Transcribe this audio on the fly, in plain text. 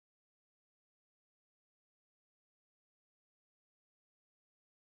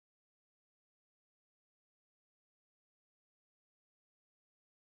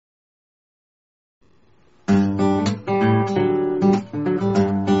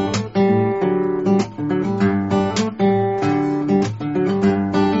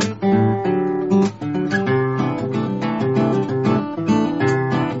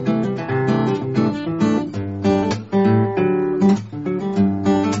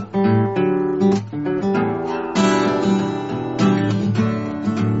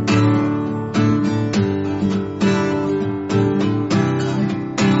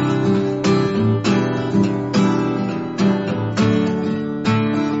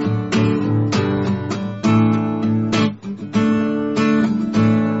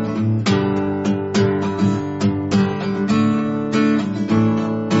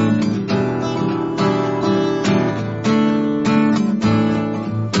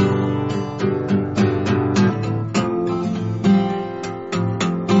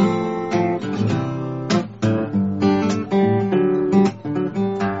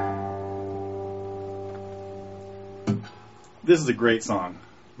this is a great song.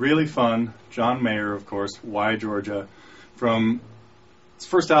 Really fun. John Mayer, of course, Why Georgia, from his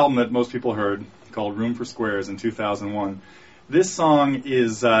first album that most people heard, called Room for Squares in 2001. This song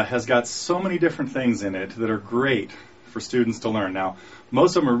has got so many different things in it that are great for students to learn. Now,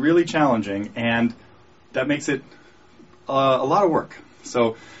 most of them are really challenging, and that makes it a lot of work.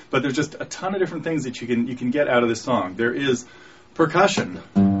 So, but there's just a ton of different things that you can get out of this song. There is percussion,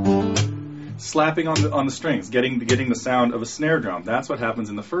 slapping on the strings, getting the sound of a snare drum. That's what happens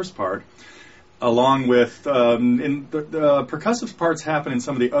in the first part, along with in the percussive parts happen in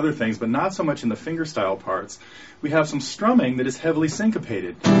some of the other things, but not so much in the fingerstyle parts. We have some strumming that is heavily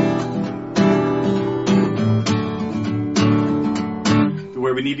syncopated,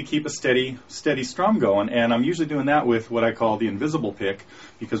 where we need to keep a steady strum going, and I'm usually doing that with what I call the invisible pick,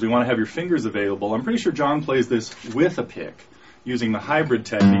 because we want to have your fingers available. I'm pretty sure John plays this with a pick, using the hybrid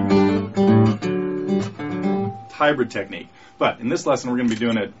technique. But in this lesson, we're going to be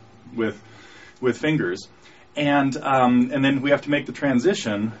doing it with fingers, and then we have to make the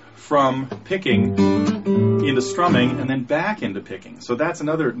transition from picking into strumming and then back into picking. So that's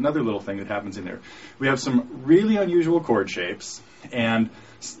another little thing that happens in there. We have some really unusual chord shapes, and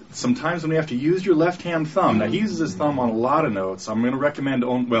sometimes when we have to use your left-hand thumb. Now, he uses his thumb on a lot of notes. I'm going to recommend,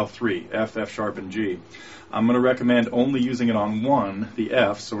 three, F, F sharp, and G. I'm going to recommend only using it on one, the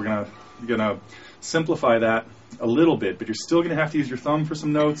F, so we're going to simplify that a little bit, but you're still going to have to use your thumb for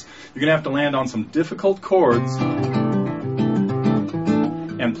some notes. You're going to have to land on some difficult chords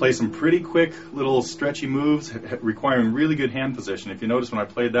and play some pretty quick little stretchy moves requiring really good hand position. If you notice when I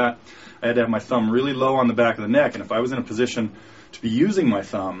played that, I had to have my thumb really low on the back of the neck, and if I was in a position to be using my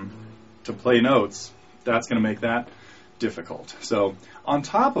thumb to play notes, that's going to make that difficult. So on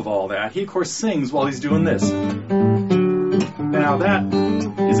top of all that, he of course sings while he's doing this. Now that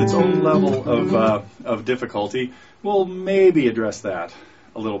is its own level of difficulty. We'll maybe address that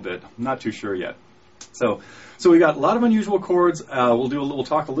a little bit. I'm not too sure yet. So we got a lot of unusual chords. We'll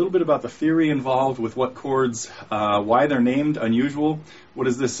talk a little bit about the theory involved with what chords, why they're named unusual. What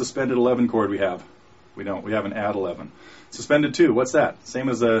is this suspended 11 chord we have? We don't. We have an add 11. Suspended 2, what's that? Same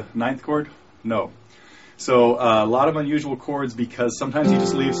as a ninth chord? No. So a lot of unusual chords because sometimes you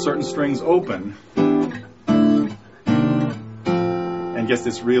just leave certain strings open and gets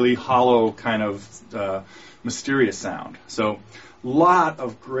this really hollow kind of mysterious sound. So a lot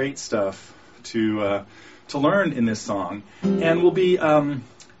of great stuff to learn in this song, and will be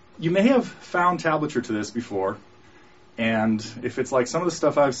you may have found tablature to this before, and if it's like some of the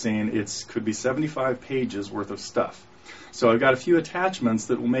stuff I've seen, it could be 75 pages worth of stuff. So I've got a few attachments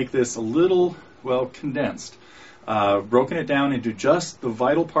that will make this a little, condensed. Broken it down into just the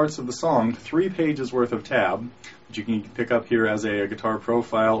vital parts of the song, 3 pages worth of tab, which you can pick up here as a guitar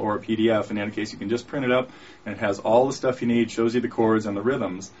profile or a PDF. In any case, you can just print it up, and it has all the stuff you need, shows you the chords and the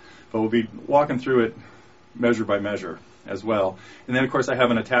rhythms. But we'll be walking through it measure by measure as well. And then, of course, I have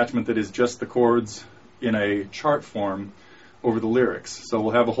an attachment that is just the chords in a chart form over the lyrics. So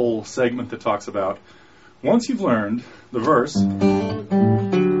we'll have a whole segment that talks about, once you've learned the verse,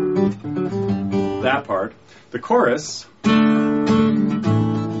 that part, the chorus,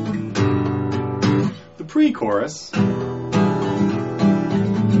 the pre-chorus,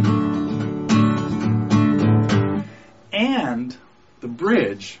 and the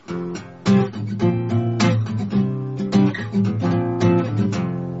bridge,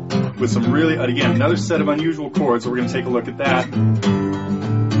 with some really, again, another set of unusual chords, so we're going to take a look at that.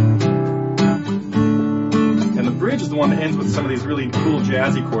 And the bridge is the one that ends with some of these really cool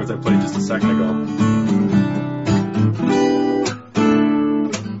jazzy chords I played just a second ago.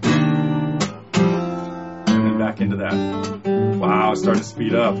 And then back into that. Wow, it's starting to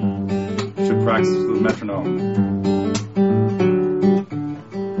speed up. Should practice with the metronome.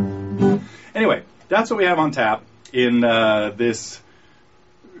 Anyway, that's what we have on tap in this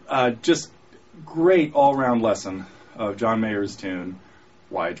just great all-round lesson of John Mayer's tune,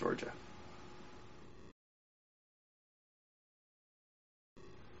 Why Georgia.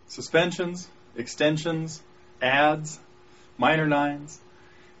 Suspensions, extensions, adds, minor nines,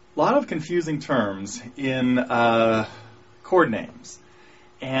 a lot of confusing terms in chord names.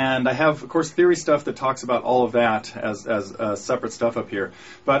 And I have, of course, theory stuff that talks about all of that as separate stuff up here.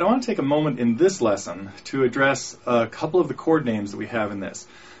 But I want to take a moment in this lesson to address a couple of the chord names that we have in this.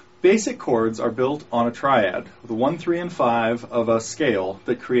 Basic chords are built on a triad, the 1, 3, and 5 of a scale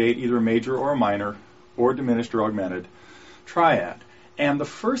that create either a major or a minor, or diminished or augmented triad. And the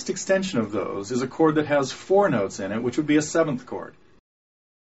first extension of those is a chord that has 4 notes in it, which would be a 7th chord.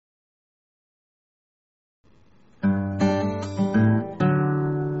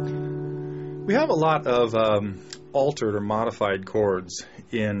 We have a lot of altered or modified chords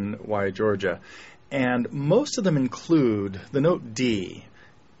in Why Georgia, and most of them include the note D.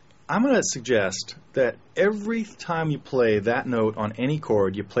 I'm going to suggest that every time you play that note on any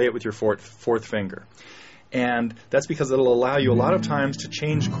chord, you play it with your fourth finger. And that's because it'll allow you a lot of times to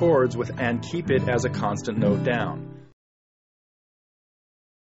change chords and keep it as a constant note down.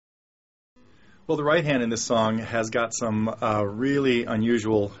 Well, the right hand in this song has got some really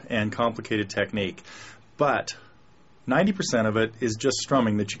unusual and complicated technique, but 90% of it is just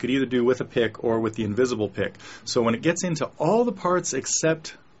strumming that you could either do with a pick or with the invisible pick. So when it gets into all the parts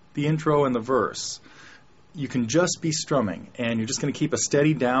except the intro and the verse, you can just be strumming, and you're just going to keep a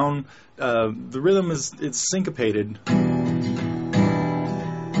steady down. The rhythm it's syncopated. And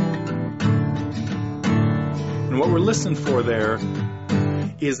what we're listening for there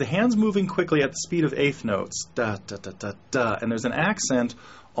is the hands moving quickly at the speed of eighth notes, da, da, da, da, da, and there's an accent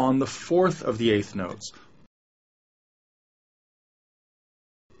on the fourth of the eighth notes.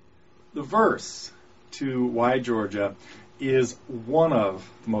 The verse to Why Georgia is one of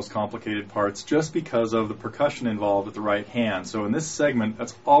the most complicated parts just because of the percussion involved with the right hand. So in this segment,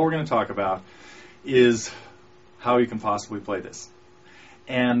 that's all we're going to talk about is how you can possibly play this.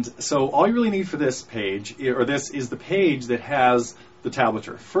 And so all you really need for this page, or this, is the page that has the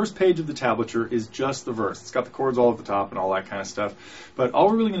tablature. First page of the tablature is just the verse. It's got the chords all at the top and all that kind of stuff. But all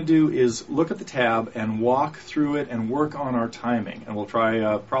we're really going to do is look at the tab and walk through it and work on our timing. And we'll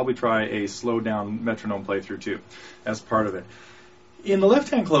probably try a slowed down metronome playthrough too as part of it. In the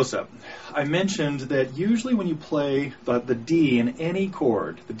left-hand close-up, I mentioned that usually when you play the D in any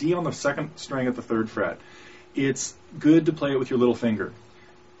chord, the D on the second string at the third fret, it's good to play it with your little finger.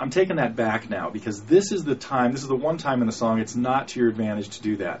 I'm taking that back now because this is the one time in the song it's not to your advantage to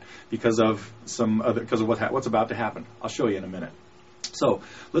do that because of what's about to happen. I'll show you in a minute. So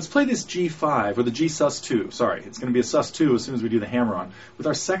let's play this G5, or the G sus2. Sorry, it's going to be a sus2 as soon as we do the hammer on, with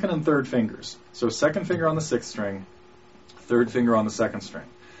our second and third fingers. So second finger on the sixth string, third finger on the second string.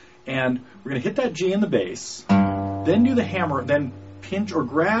 And we're going to hit that G in the bass, then do the hammer, then pinch or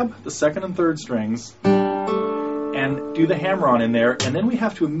grab the second and third strings, and do the hammer on in there, and then we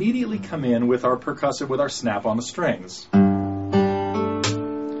have to immediately come in with our percussive, with our snap on the strings.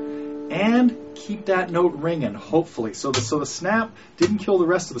 And keep that note ringing, hopefully. So the snap didn't kill the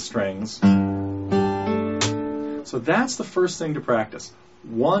rest of the strings. So that's the first thing to practice.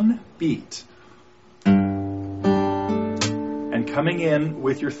 One beat. And coming in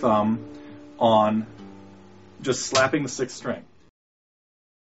with your thumb on just slapping the sixth string.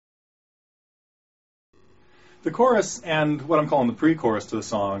 The chorus and what I'm calling the pre-chorus to the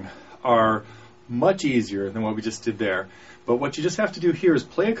song are much easier than what we just did there. But what you just have to do here is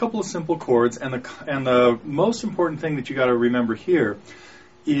play a couple of simple chords, and the most important thing that you got to remember here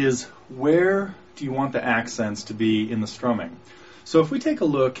is where do you want the accents to be in the strumming. So if we take a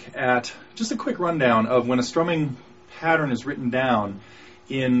look at just a quick rundown of when a strumming pattern is written down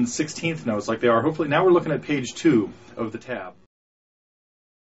in 16th notes like they are, hopefully now we're looking at page 2 of the tab.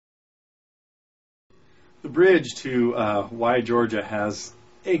 The bridge to Why Georgia has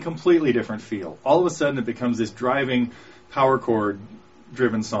a completely different feel. All of a sudden it becomes this driving power chord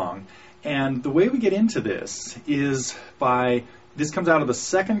driven song. And the way we get into this is this comes out of the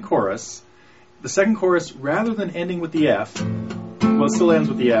second chorus. The second chorus, rather than ending with the F, well, it still ends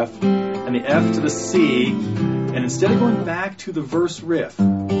with the F, and the F to the C, and instead of going back to the verse riff,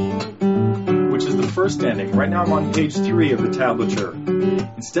 which is the first ending. Right now I'm on page 3 of the tablature.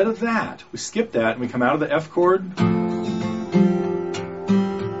 Instead of that, we skip that and we come out of the F chord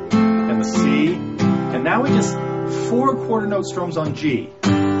and the C, and now we just 4 quarter note strums on G.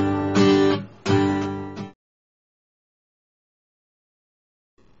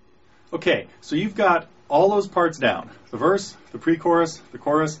 Okay, so you've got all those parts down. The verse, the pre-chorus, the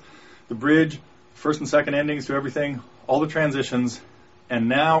chorus, the bridge, first and second endings to everything, all the transitions, and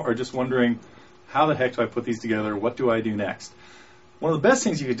now are just wondering, how the heck do I put these together? What do I do next? One of the best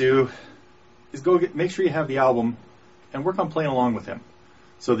things you could do is make sure you have the album and work on playing along with him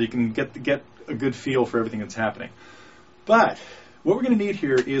so that you can get a good feel for everything that's happening. But what we're going to need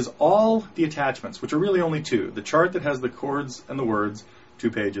here is all the attachments, which are really only 2. The chart that has the chords and the words,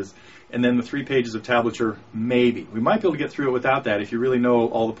 2 pages, and then the 3 pages of tablature, maybe. We might be able to get through it without that if you really know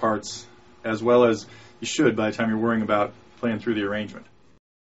all the parts as well as you should by the time you're worrying about playing through the arrangement.